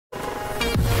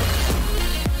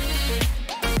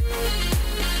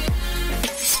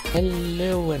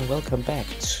Hello and welcome back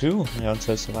to the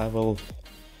Unturned Survival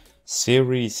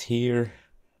series here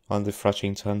on the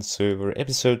Vigilante server,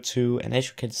 episode 2, and as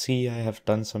you can see I have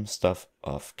done some stuff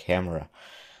off camera.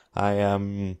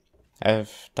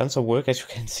 I've done some work, as you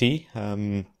can see.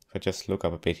 If I just look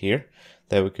up a bit here,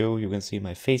 there we go, you can see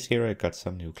my face here. I got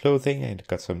some new clothing and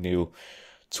got some new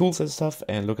tools and stuff,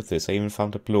 and look at this, I even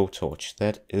found a blowtorch.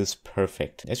 That is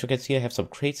perfect. As you can see, I have some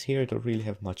crates here. I don't really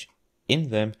have much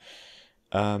in them.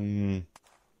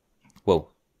 Whoa.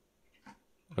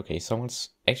 Okay, someone's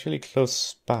actually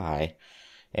close by,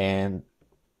 and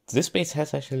this base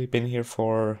has actually been here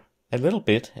for a little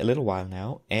while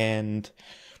now,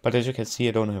 but as you can see,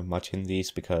 I don't have much in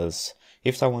these, because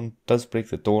if someone does break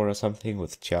the door or something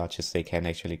with charges, they can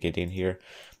actually get in here.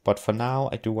 But for now,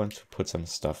 I do want to put some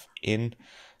stuff in.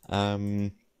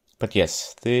 But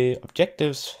yes, the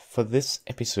objectives for this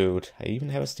episode, I even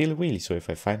have a steal a wheelie, so if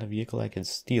I find a vehicle, I can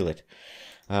steal it.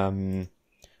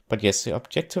 But yes, the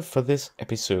objective for this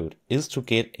episode is to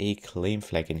get a claim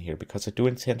flag in here, because I do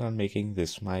intend on making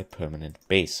this my permanent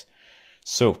base.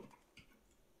 So,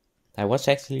 I was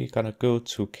actually gonna go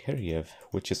to Kiev,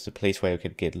 which is the place where you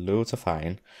can get loads of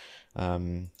iron.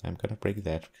 I'm gonna break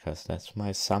that, because that's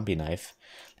my zombie knife.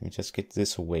 Let me just get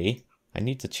this away. I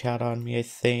need the chart on me, I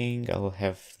think. I'll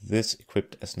have this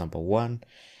equipped as number 1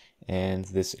 and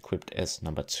this equipped as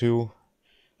number 2.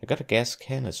 I got a gas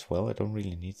can as well. I don't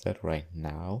really need that right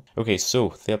now. Okay,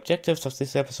 so the objectives of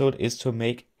this episode is to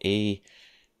make a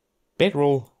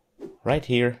bedroll right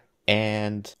here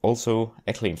and also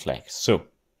a claim flag. So,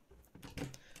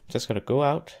 just gonna go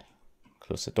out,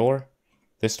 close the door.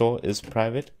 This door is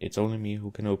private. It's only me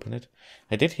who can open it.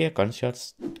 I did hear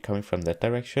gunshots coming from that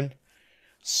direction,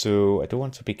 so I do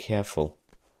want to be careful.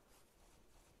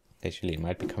 Actually, it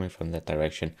might be coming from that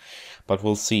direction, but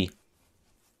we'll see.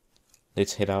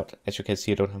 Let's head out. As you can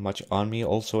see, I don't have much on me.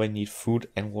 Also, I need food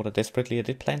and water desperately. I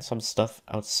did plant some stuff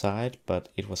outside, but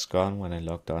it was gone when I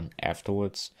logged on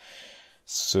afterwards.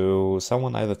 So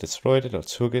someone either destroyed it or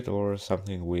took it, or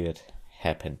something weird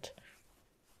happened.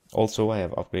 Also, I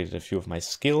have upgraded a few of my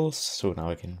skills, so now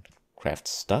I can craft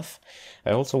stuff.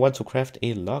 I also want to craft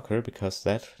a locker, because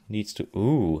that needs to...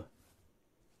 Ooh!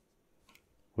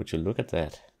 Would you look at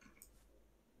that?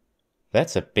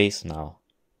 That's a base now.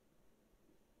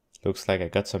 Looks like I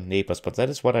got some neighbors, but that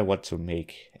is what I want to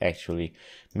make, actually.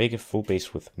 Make a full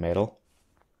base with metal.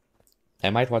 I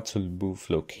might want to move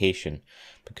location,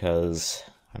 because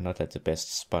I'm not at the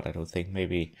best spot, I don't think.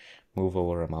 Maybe move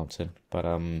over a mountain, but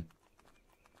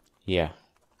yeah.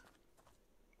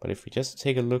 But if we just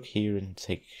take a look here and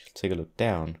take a look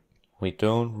down, we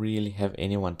don't really have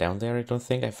anyone down there, I don't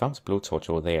think. I found a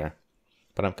blowtorch over there,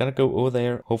 but I'm gonna go over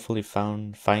there, hopefully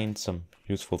find some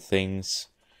useful things,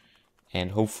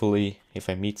 and hopefully if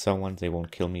I meet someone, they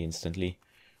won't kill me instantly,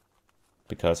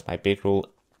 because my bedroll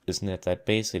isn't at that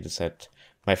base. It is at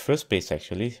my first base,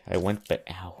 actually. I went back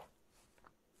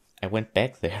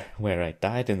there where I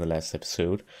died in the last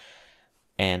episode,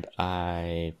 and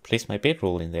I placed my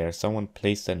bedroll in there. Someone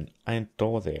placed an iron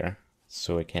door there,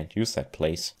 so I can't use that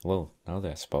place. Whoa, now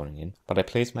they're spawning in. But I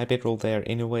placed my bedroll there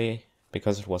anyway,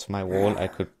 because it was my wall. I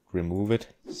could remove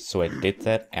it, so I did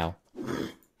that. Ow.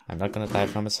 I'm not gonna die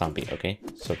from a zombie, okay?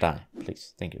 So die,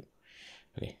 please. Thank you.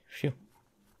 Okay, phew.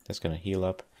 That's gonna heal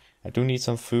up. I do need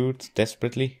some food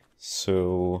desperately,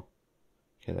 so...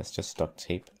 Okay, that's just duct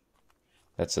tape.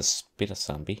 That's a spitter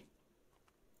zombie.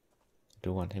 I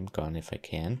do want him gone if I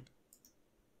can.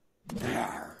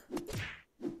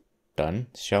 Done.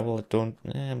 Shovel, I don't...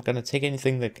 I'm gonna take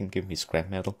anything that can give me scrap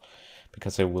metal,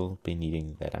 because I will be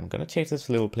needing that. I'm gonna take this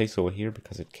little place over here,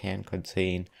 because it can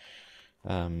contain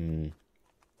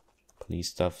police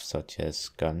stuff such as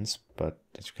guns, but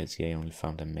as you can see, I only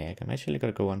found a mag. I'm actually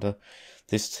gonna go under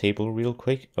this table real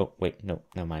quick. Oh, wait, no,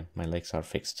 never mind. My legs are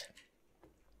fixed.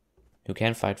 You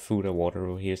can find food or water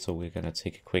over here, so we're gonna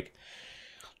take a quick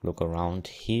look around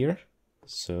here.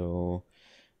 So,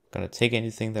 I'm gonna take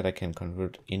anything that I can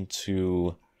convert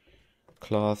into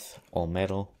cloth or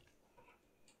metal.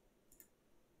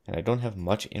 And I don't have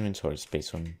much inventory space,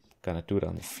 so I'm gonna do it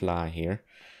on the fly here.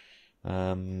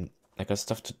 I got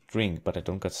stuff to drink, but I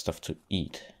don't got stuff to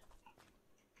eat.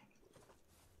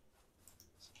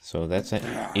 So that's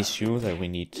an issue that we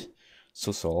need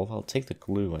to solve. I'll take the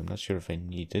glue. I'm not sure if I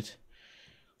need it.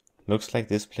 Looks like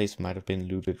this place might have been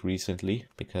looted recently,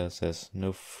 because there's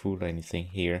no food or anything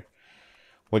here,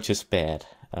 which is bad.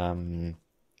 I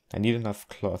need enough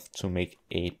cloth to make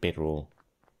a bedroll.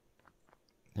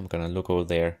 I'm gonna look over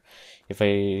there. If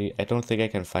I don't think I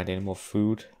can find any more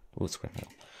food. Oh, scrap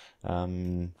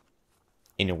metal.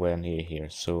 Anywhere near here,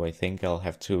 so I think I'll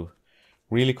have to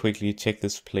really quickly check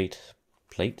this plate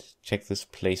plate, check this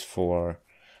place for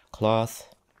cloth,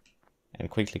 and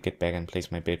quickly get back and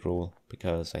place my bedroll,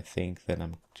 because I think that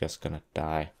I'm just gonna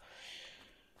die.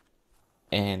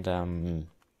 And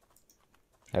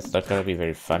that's not gonna be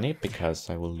very funny, because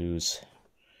I will lose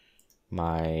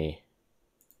my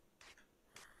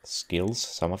skills,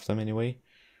 some of them anyway.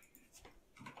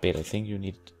 But I think you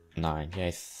need 9. Yeah,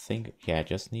 I think, yeah,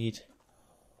 just need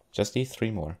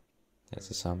 3 more. There's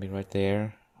a zombie right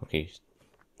there. Okay,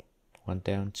 1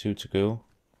 down, 2 to go.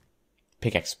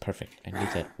 Pickaxe, perfect. I need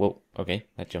that. Whoa, okay,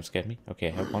 that jump scared me. Okay,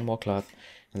 I have 1 more cloth,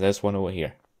 and there's 1 over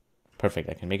here. Perfect,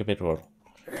 I can make a bedroll.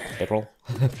 Bedroll?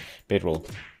 Bedroll.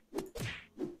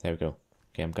 There we go.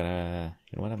 Okay, I'm gonna,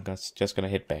 you know what, I'm just gonna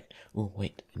head back. Oh,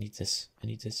 wait, I need this. I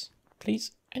need this.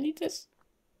 Please, I need this.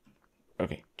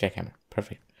 Okay, jackhammer,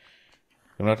 perfect.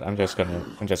 You know what, I'm just gonna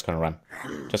run.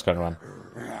 Just gonna run.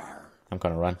 I'm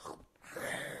gonna run.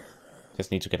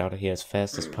 Just need to get out of here as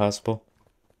fast as possible.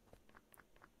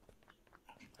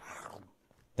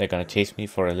 They're gonna chase me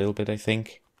for a little bit, I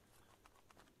think.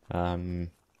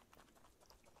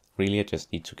 Really, I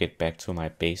just need to get back to my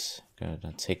base.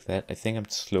 Gonna take that. I think I'm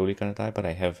slowly gonna die, but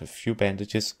I have a few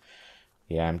bandages.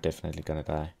 Yeah, I'm definitely gonna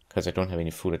die, because I don't have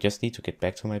any food. I just need to get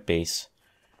back to my base.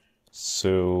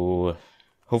 So,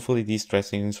 hopefully these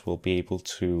dressings will be able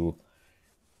to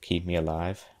keep me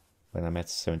alive. When I'm at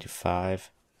 75,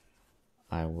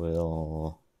 I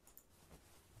will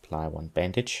apply 1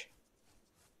 bandage.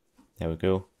 There we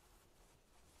go.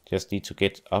 Just need to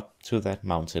get up to that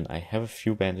mountain. I have a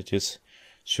few bandages.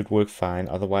 Should work fine.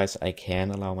 Otherwise, I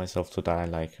can allow myself to die,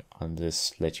 like on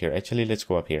this ledge here. Actually, let's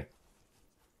go up here.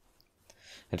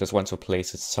 I just want to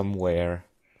place it somewhere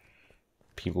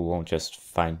people won't just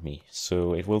find me.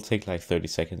 So it will take like 30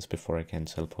 seconds before I can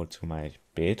teleport to my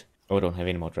bed. Oh, I don't have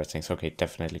any more dressings. Okay,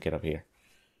 definitely get up here.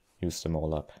 Use them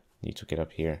all up. Need to get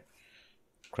up here.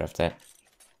 Grab that.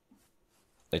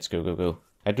 Let's go, go, go.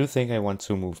 I do think I want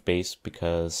to move base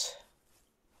because...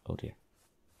 oh dear.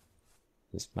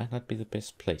 This might not be the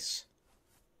best place.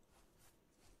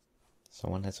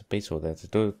 Someone has a base over there.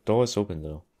 The door is open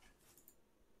though.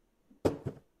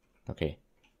 Okay.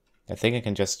 I think I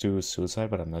can just do suicide,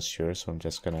 but I'm not sure, so I'm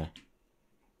just gonna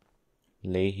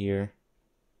lay here.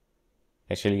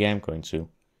 Actually, yeah, I'm going to.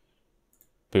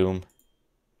 Boom.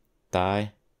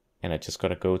 Die. And I just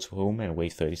gotta go to home and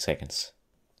wait 30 seconds.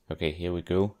 Okay, here we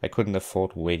go. I couldn't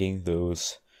afford waiting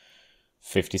those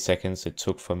 50 seconds it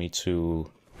took for me to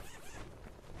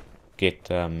get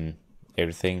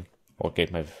everything, or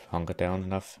get my hunger down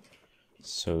enough.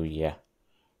 So yeah.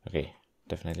 Okay,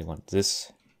 definitely want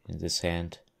this in this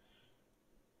hand.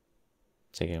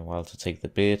 Taking a while to take the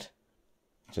bid.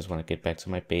 Just want to get back to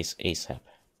my base ASAP.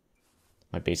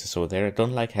 My base is over there. I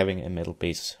don't like having a metal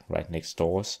base right next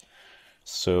doors.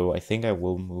 So I think I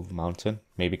will move mountain.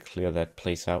 Maybe clear that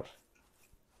place out.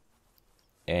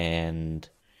 And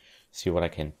see what I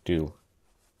can do.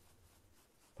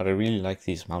 But I really like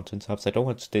these mountaintops. I don't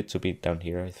want it to be down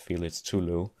here. I feel it's too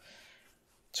low.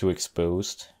 Too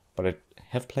exposed. But I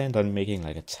have planned on making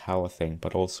like a tower thing.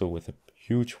 But also with a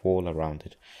huge wall around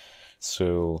it.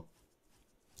 So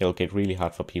it'll get really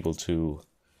hard for people to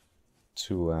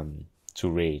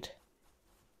raid.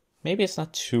 Maybe it's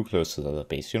not too close to the other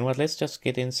base. You know what? Let's just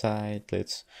get inside.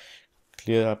 Let's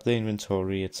clear up the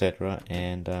inventory, etc.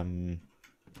 And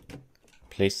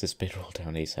place this bedroll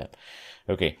down ASAP.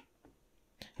 Okay.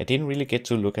 I didn't really get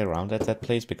to look around at that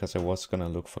place because I was gonna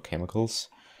look for chemicals.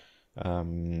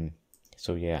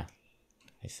 So yeah.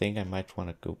 I think I might want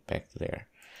to go back there.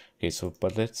 Okay, so,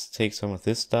 but let's take some of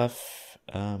this stuff.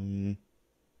 I'm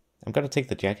gonna take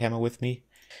the jackhammer with me.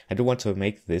 I do want to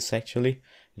make this actually.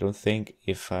 I don't think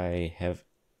if I have...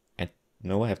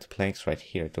 no, I have the planks right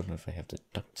here. I don't know if I have the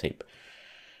duct tape.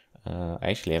 I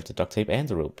actually have the duct tape and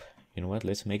the rope. You know what?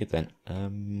 Let's make it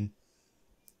then.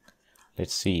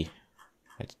 Let's see.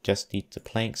 I just need the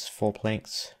planks, 4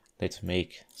 planks. Let's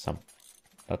make some...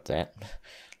 not that.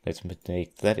 Let's make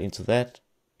that into that.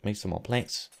 Make some more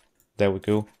planks. There we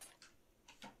go.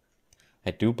 I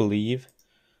do believe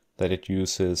that it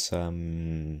uses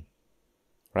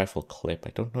rifle clip.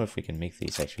 I don't know if we can make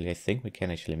these actually. I think we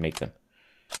can actually make them.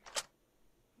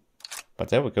 But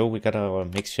there we go. We got our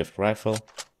makeshift rifle.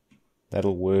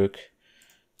 That'll work.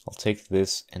 I'll take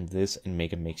this and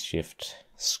make a makeshift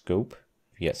scope.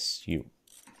 Yes, you.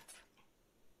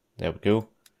 There we go.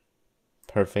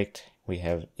 Perfect. We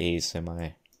have a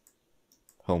semi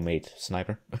homemade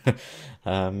sniper.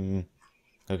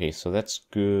 Okay, so that's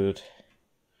good.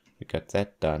 We got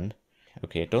that done.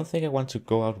 Okay, I don't think I want to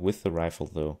go out with the rifle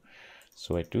though.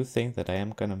 So I do think that I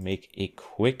am gonna make a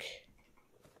quick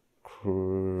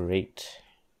crate.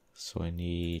 So I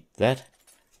need that.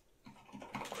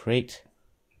 crate.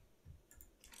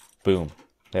 Boom.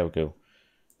 There we go.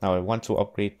 Now I want to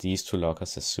upgrade these 2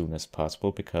 lockers as soon as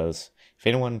possible, because if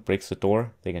anyone breaks the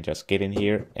door, they can just get in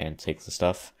here and take the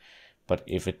stuff. But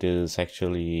if it is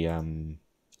actually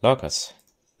lockers,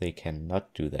 they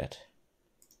cannot do that,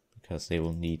 because they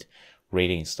will need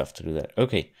raiding stuff to do that.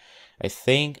 Okay, I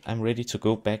think I'm ready to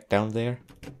go back down there.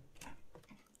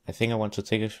 I think I want to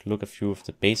take a look at a few of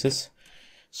the bases.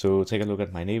 So take a look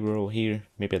at my neighbor over here,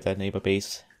 maybe at that neighbor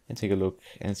base, and take a look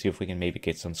and see if we can maybe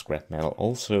get some scrap metal.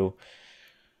 Also,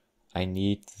 I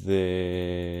need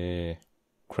the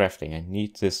crafting. I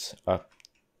need this up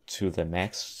to the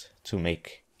max to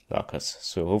make lockers.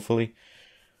 So hopefully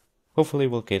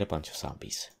we'll get a bunch of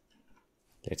zombies.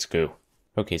 Let's go.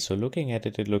 Okay, so looking at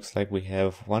it, it looks like we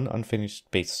have 1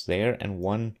 unfinished base there and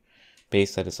 1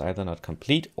 base that is either not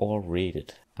complete or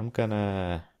raided. I'm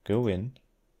gonna go in.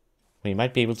 We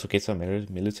might be able to get some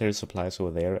military supplies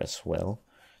over there as well.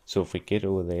 So if we get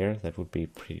over there, that would be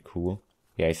pretty cool.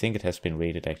 Yeah, I think it has been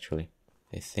raided actually.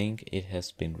 I think it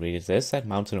has been raided. There's that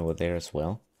mountain over there as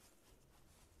well.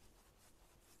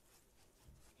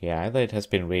 Yeah, either it has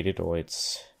been raided or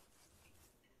it's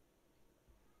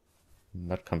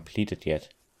not completed yet.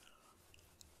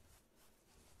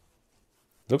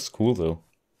 Looks cool though.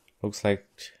 Looks like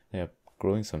they're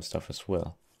growing some stuff as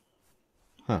well.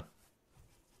 Huh.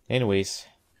 Anyways,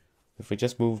 if we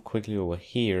just move quickly over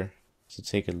here to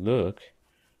take a look,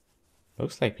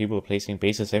 looks like people are placing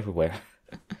bases everywhere.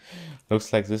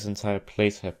 Looks like this entire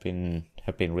place have been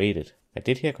raided. I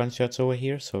did hear gunshots over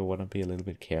here, so I want to be a little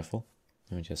bit careful.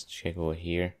 Let me just check over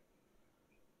here.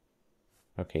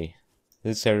 Okay,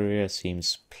 this area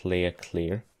seems player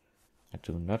clear. I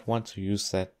do not want to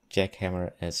use that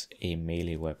jackhammer as a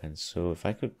melee weapon, so if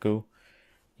I could go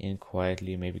in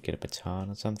quietly, maybe get a baton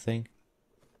or something,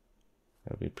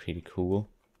 that would be pretty cool.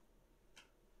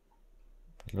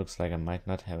 It looks like I might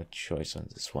not have a choice on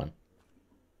this one.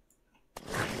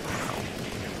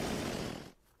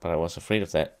 But I was afraid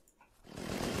of that.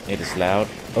 It is loud.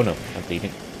 Oh no, I'm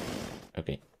bleeding.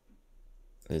 Okay.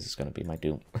 This is gonna be my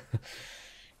doom.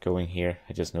 Going here,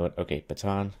 I just know it. Okay,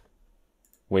 baton.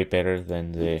 Way better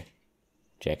than the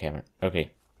jackhammer.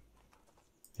 Okay.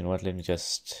 You know what, let me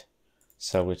just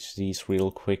salvage these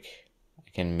real quick. I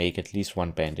can make at least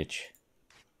 1 bandage.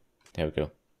 There we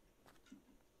go.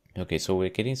 Okay, so we're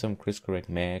getting some crisp correct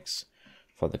mags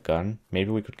for the gun.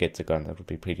 Maybe we could get the gun, that would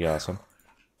be pretty awesome.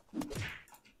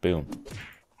 Boom.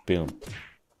 Boom.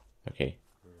 Okay.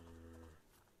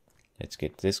 Let's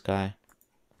get this guy.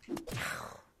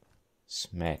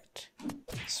 Smacked.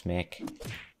 Smack.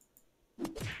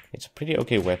 It's a pretty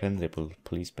okay weapon, the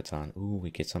police baton. Ooh,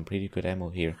 we get some pretty good ammo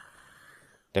here.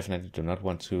 Definitely do not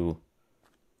want to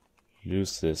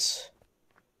lose this.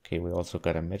 Okay, we also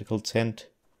got a medical tent.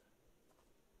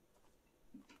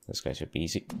 This guy should be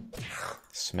easy.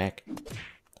 Smack.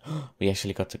 We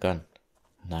actually got the gun.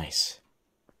 Nice.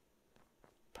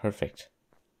 Perfect.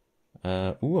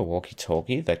 Ooh, a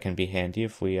walkie-talkie. That can be handy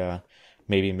if we are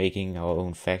maybe making our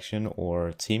own faction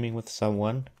or teaming with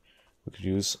someone. We could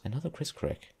use another Chris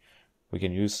Crack. We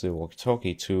can use the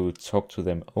walkie-talkie to talk to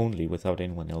them only without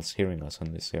anyone else hearing us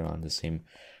unless they're on the same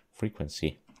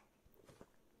frequency.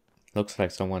 Looks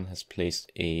like someone has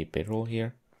placed a bedroll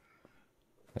here.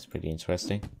 That's pretty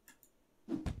interesting.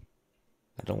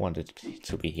 I don't want it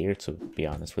to be here, to be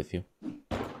honest with you.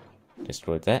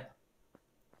 Destroyed that.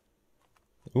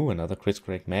 Ooh, another Chris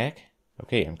Crack mag.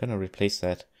 Okay, I'm gonna replace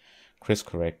that Chris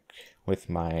Crack with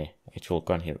my actual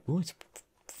gun here. Ooh, it's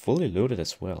fully loaded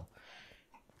as well.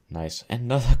 Nice.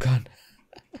 Another gun.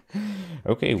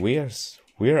 Okay,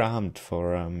 we're armed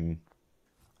for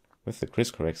with the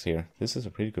Chris Cracks here. This is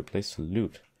a pretty good place to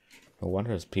loot. No wonder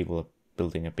there's people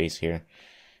building a base here.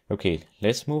 Okay,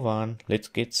 let's move on. Let's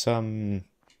get some...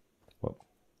 Well,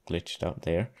 glitched out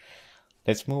there.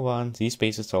 Let's move on. These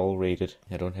bases are all raided.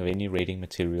 I don't have any raiding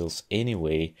materials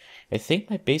anyway. I think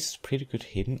my base is pretty good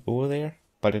hidden over there,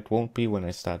 but it won't be when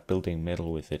I start building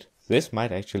metal with it. This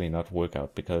might actually not work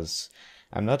out because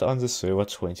I'm not on the server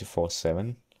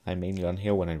 24/7. I'm mainly on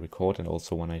here when I record and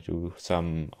also when I do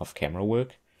some off-camera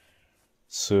work.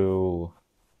 So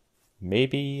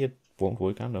maybe it won't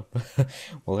work out. No.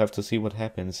 We'll have to see what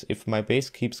happens. If my base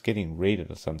keeps getting raided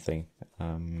or something.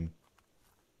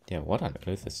 Yeah, what on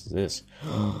earth is this?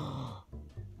 Oh,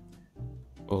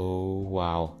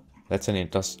 wow. That's an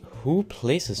Who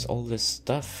places all this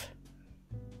stuff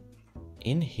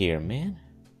in here, man?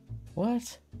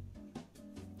 What?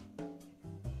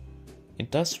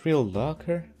 Industrial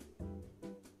locker?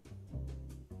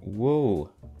 Whoa.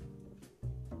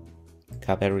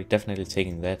 Car battery, definitely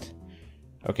taking that.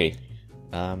 Okay.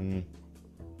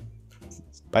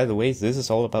 by the way, this is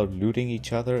all about looting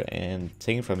each other and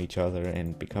taking from each other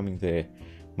and becoming the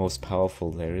most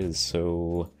powerful there is.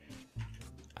 So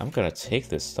I'm gonna take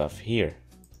this stuff here.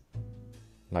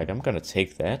 Like, I'm gonna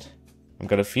take that. I'm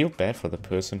gonna feel bad for the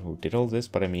person who did all this,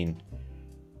 but I mean,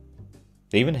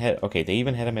 they even had, okay, they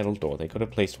even had a metal door. They could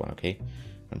have placed one, okay?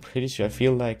 I'm pretty sure, I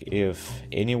feel like if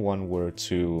anyone were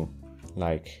to,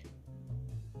 like,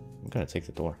 I'm gonna take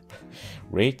the door,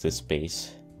 raid this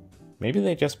base, maybe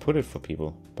they just put it for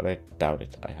people, but I doubt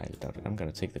it. I highly doubt it. I'm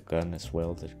gonna take the gun as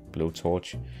well, the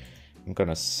blowtorch. I'm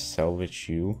gonna salvage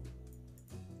you.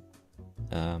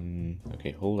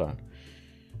 Okay, hold on.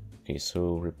 Okay,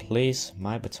 so replace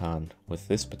my baton with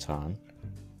this baton.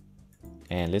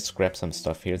 And let's grab some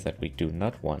stuff here that we do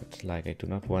not want. Like, I do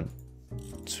not want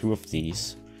 2 of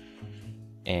these.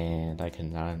 And I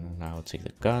can now take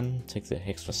the gun, take the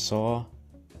extra saw.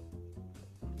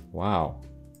 Wow.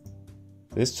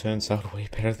 This turns out way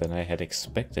better than I had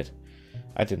expected.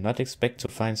 I did not expect to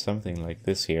find something like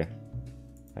this here,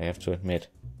 I have to admit.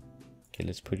 Okay,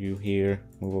 let's put you here,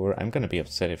 move over. I'm gonna be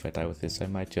upset if I die with this. I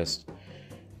might just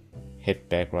head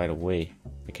back right away.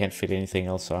 I can't fit anything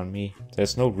else on me.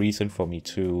 There's no reason for me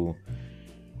to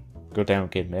go down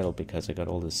and get metal because I got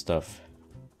all this stuff.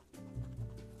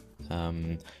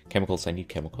 Chemicals, I need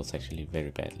chemicals actually very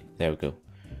badly. There we go.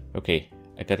 Okay,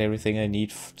 I got everything I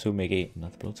need to make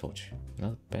another blowtorch.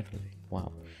 Another battery,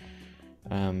 wow.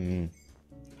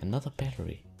 Another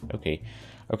battery, okay.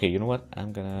 Okay, you know what,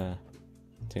 I'm gonna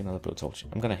take another blowtorch.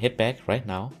 I'm gonna head back right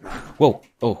now. Whoa,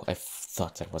 oh, I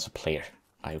thought that was a player.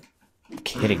 Are you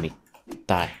kidding me?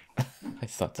 Die. I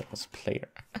thought that was a player.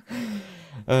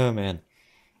 Oh man.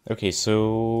 Okay,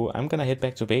 so I'm gonna head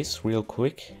back to base real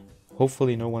quick.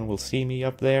 Hopefully no one will see me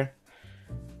up there.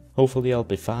 Hopefully I'll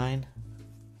be fine.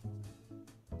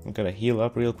 I'm gonna heal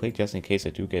up real quick just in case I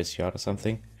do get shot or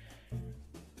something.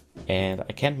 And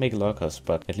I can't make lockers,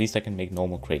 but at least I can make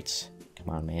normal crates. Come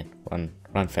on, man.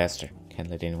 Run faster. Can't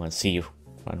let anyone see you.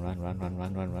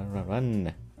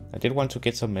 Run. I did want to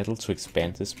get some metal to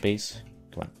expand this base.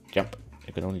 Come on, jump.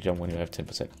 You can only jump when you have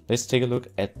 10%. Let's take a look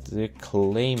at the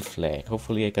claim flag.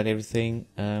 Hopefully I got everything.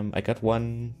 I got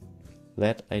one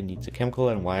that I need the chemical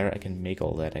and wire. I can make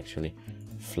all that actually.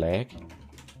 Flag.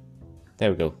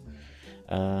 There we go.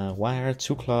 Wire,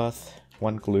 2 cloth,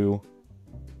 1 glue.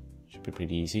 Should be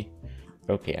pretty easy.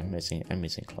 Okay, I'm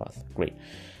missing cloth. Great.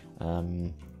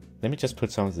 Let me just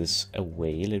put some of this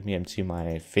away. Let me empty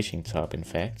my fishing tub, in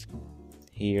fact.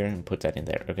 Here, and put that in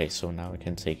there. Okay, so now I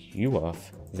can take you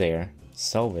off there.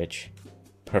 Salvage.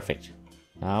 Perfect.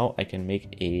 Now I can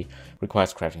make a...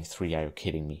 Requires crafting 3. Are you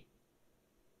kidding me?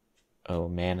 Oh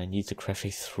man, I need to craft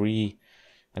a 3.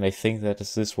 And I think that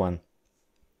is this one.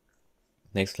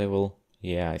 Next level.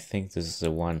 Yeah, I think this is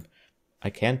the one. I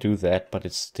can do that, but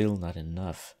it's still not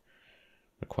enough.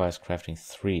 Requires crafting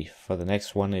 3. For the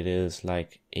next one it is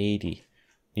like 80.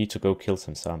 Need to go kill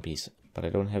some zombies. But I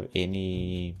don't have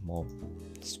any more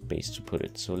space to put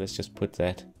it. So let's just put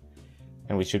that.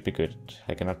 And we should be good.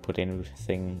 I cannot put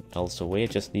anything else away. I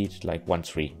just need like 1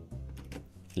 tree.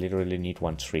 Literally need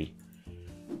 1 tree.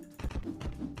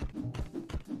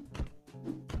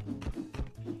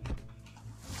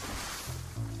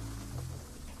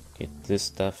 Get this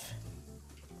stuff.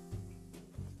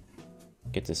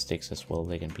 Get the sticks as well,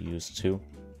 they can be used too.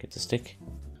 Get the stick.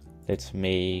 Let's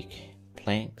make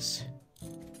planks.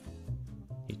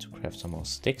 Need to craft some more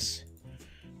sticks.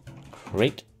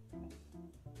 Crate.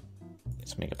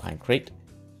 Let's make a pine crate.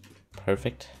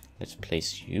 Perfect. Let's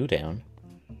place you down.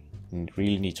 And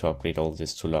really need to upgrade all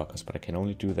this to lockers, but I can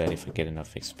only do that if I get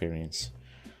enough experience.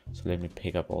 So let me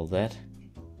pick up all that.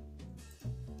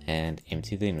 And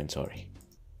empty the inventory.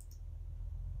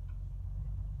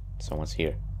 Someone's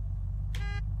here.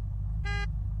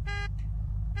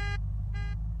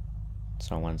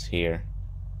 Someone's here.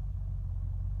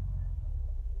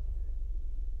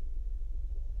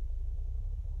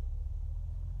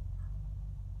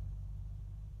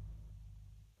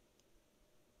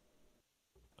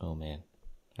 Oh man,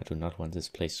 I do not want this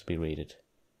place to be raided.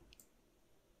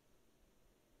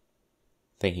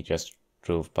 I think he just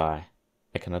drove by.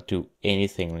 I cannot do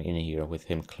anything in here with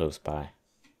him close by.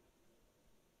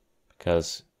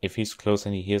 Because if he's close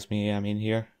and he hears me, I'm in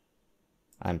here,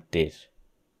 I'm dead.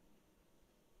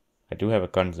 I do have a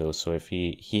gun though, so if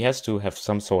he has to have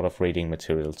some sort of raiding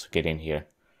material to get in here.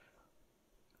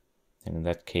 And in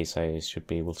that case I should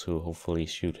be able to hopefully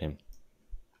shoot him.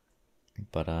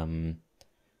 But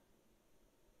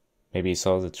maybe he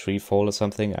saw the tree fall or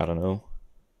something, I don't know.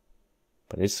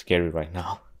 But it's scary right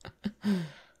now.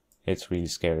 It's really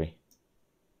scary.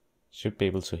 Should be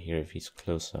able to hear if he's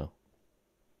close though.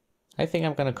 I think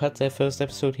I'm gonna cut that first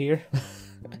episode here.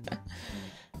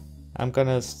 I'm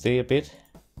gonna stay a bit.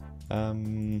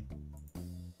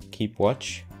 Keep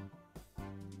watch.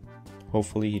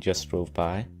 Hopefully he just drove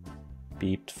by.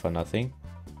 Beeped for nothing.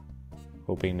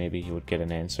 Hoping maybe he would get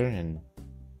an answer and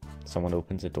someone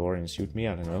opens the door and shoot me,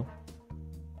 I don't know.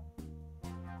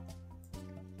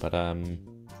 But I'm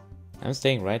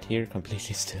staying right here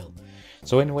completely still.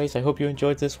 So anyways, I hope you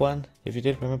enjoyed this one. If you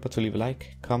did, remember to leave a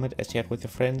like, comment, and chat with your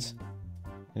friends.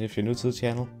 And if you're new to the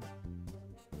channel,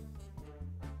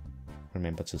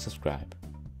 remember to subscribe.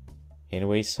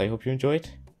 Anyways, I hope you enjoyed,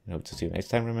 and hope to see you next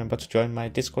time. Remember to join my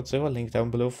Discord server, link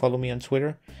down below. Follow me on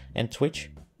Twitter and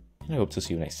Twitch, and I hope to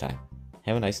see you next time.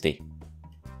 Have a nice day.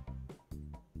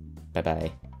 Bye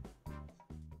bye.